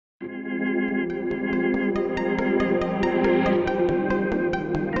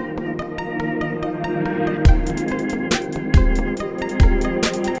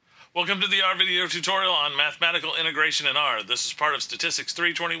Welcome to the R video tutorial on mathematical integration in R. This is part of Statistics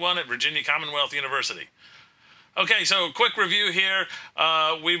 321 at Virginia Commonwealth University. Okay, so quick review here.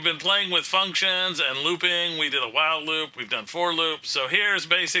 We've been playing with functions and looping. We did a while loop. We've done for loops. So here's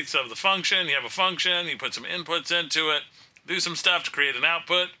basics of the function. You have a function. You put some inputs into it. Do some stuff to create an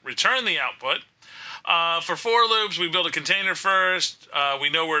output. Return the output. For for loops, we build a container first.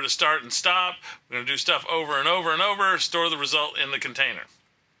 We know where to start and stop. We're going to do stuff over and over and over. Store the result in the container.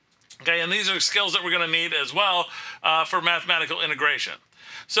 Okay, and these are skills that we're going to need as well for mathematical integration.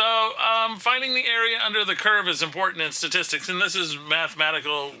 So finding the area under the curve is important in statistics, and this is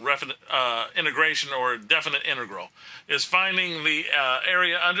mathematical integration or definite integral, is finding the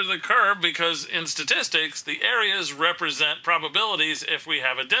area under the curve, because in statistics, the areas represent probabilities if we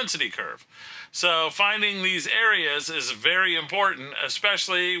have a density curve. So finding these areas is very important,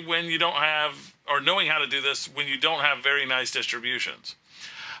 especially when you don't have, or knowing how to do this when you don't have very nice distributions.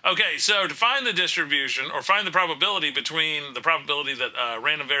 Okay, so to find the distribution, or find the probability between the probability that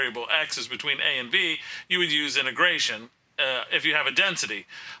random variable x is between a and b, you would use integration if you have a density.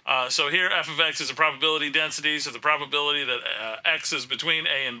 So here f of x is a probability density, so the probability that x is between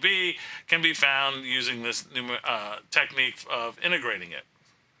a and b can be found using this technique of integrating it.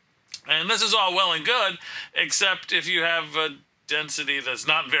 And this is all well and good, except if you have a density that's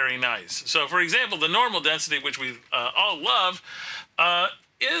not very nice. So for example, the normal density, which we all love,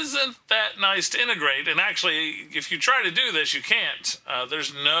 isn't that nice to integrate, and actually if you try to do this you can't.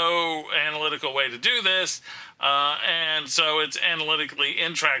 There's no analytical way to do this, and so it's analytically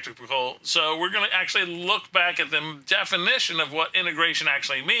intractable. So we're going to actually look back at the definition of what integration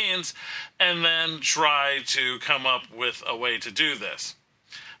actually means and then try to come up with a way to do this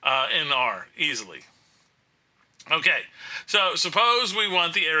in R easily. Okay, so suppose we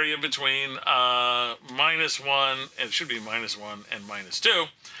want the area between -1, it should be -1 and -2,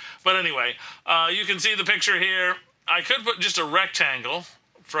 but anyway, you can see the picture here. I could put just a rectangle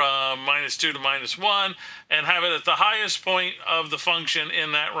from -2 to -1 and have it at the highest point of the function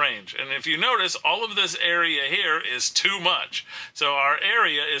in that range. And if you notice, all of this area here is too much, so our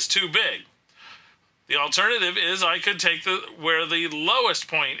area is too big. The alternative is I could take where the lowest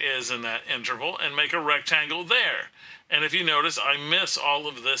point is in that interval and make a rectangle there. And if you notice, I miss all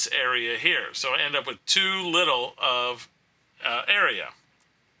of this area here. So I end up with too little of area.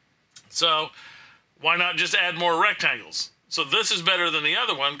 So why not just add more rectangles? So this is better than the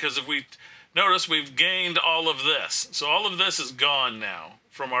other one, because if we notice, we've gained all of this. So all of this is gone now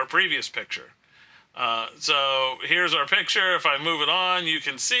from our previous picture. So here's our picture. If I move it on, you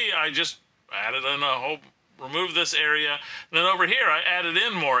can see I just added in a whole, remove this area, and then over here I added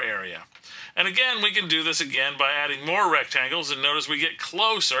in more area. And again, we can do this again by adding more rectangles, and notice we get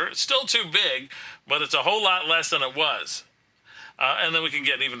closer. It's still too big, but it's a whole lot less than it was. And then we can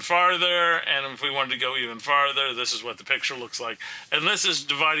get even farther, and if we wanted to go even farther, this is what the picture looks like. And this is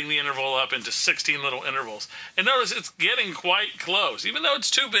dividing the interval up into 16 little intervals. And notice it's getting quite close. Even though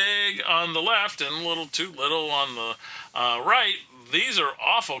it's too big on the left and a little too little on the right, these are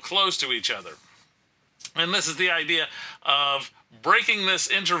awful close to each other. And this is the idea of breaking this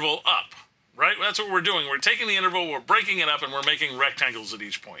interval up, right? That's what we're doing. We're taking the interval, we're breaking it up, and we're making rectangles at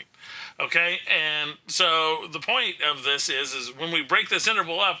each point. Okay, and so the point of this is when we break this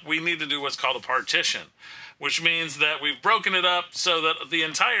interval up, we need to do what's called a partition, which means that we've broken it up so that the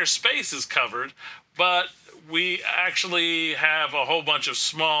entire space is covered, but we actually have a whole bunch of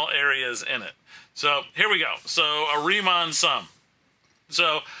small areas in it. So here we go. So a Riemann sum.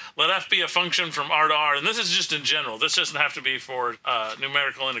 So let f be a function from R to R, and this is just in general. This doesn't have to be for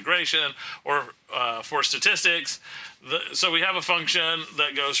numerical integration or for statistics. So we have a function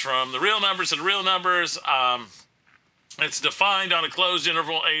that goes from the real numbers to the real numbers. It's defined on a closed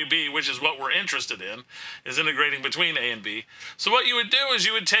interval a, b, which is what we're interested in, is integrating between a and b. So what you would do is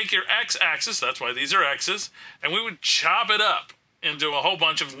you would take your x-axis, that's why these are x's, and we would chop it up into a whole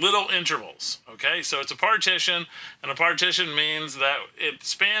bunch of little intervals. Okay, so it's a partition, and a partition means that it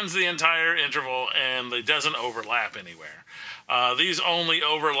spans the entire interval and it doesn't overlap anywhere. These only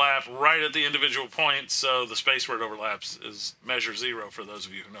overlap right at the individual points, so the space where it overlaps is measure 0 for those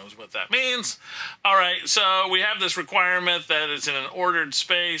of you who knows what that means. All right, so we have this requirement that it's in an ordered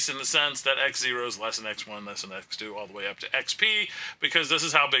space in the sense that x0 is less than x1, less than x2, all the way up to xp, because this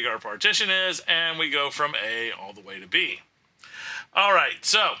is how big our partition is, and we go from a all the way to b. All right,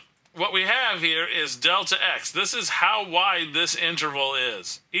 so what we have here is delta x. This is how wide this interval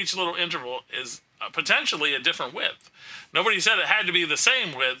is. Each little interval is potentially a different width. Nobody said it had to be the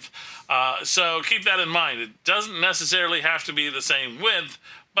same width, so keep that in mind. It doesn't necessarily have to be the same width,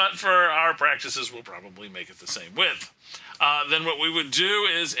 but for our practices, we'll probably make it the same width. then what we would do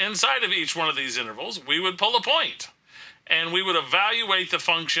is inside of each one of these intervals, we would pull a point. And we would evaluate the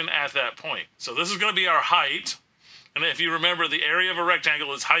function at that point. So this is going to be our height. And if you remember, the area of a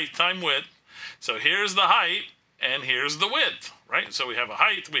rectangle is height times width. So here's the height, and here's the width, right? So we have a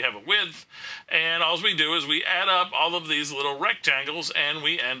height, we have a width, and all we do is we add up all of these little rectangles, and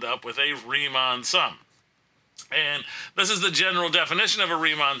we end up with a Riemann sum. And this is the general definition of a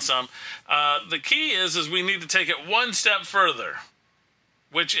Riemann sum. The key is we need to take it one step further,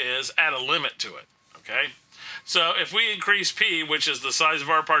 which is add a limit to it, okay? So if we increase P, which is the size of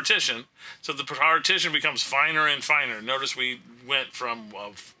our partition, so the partition becomes finer and finer. Notice we went from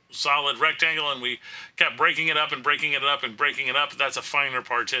a solid rectangle and we kept breaking it up and breaking it up and breaking it up. That's a finer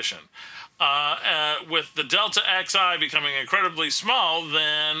partition. With the delta xi becoming incredibly small,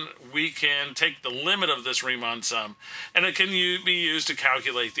 then we can take the limit of this Riemann sum, and it can be used to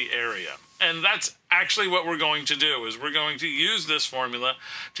calculate the area. And that's actually what we're going to do, is we're going to use this formula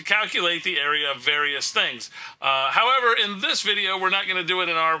to calculate the area of various things. However, in this video, we're not going to do it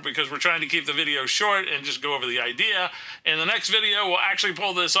in R because we're trying to keep the video short and just go over the idea. In the next video, we'll actually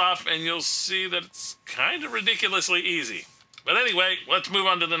pull this off, and you'll see that it's kind of ridiculously easy. But anyway, let's move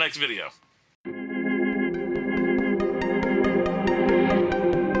on to the next video.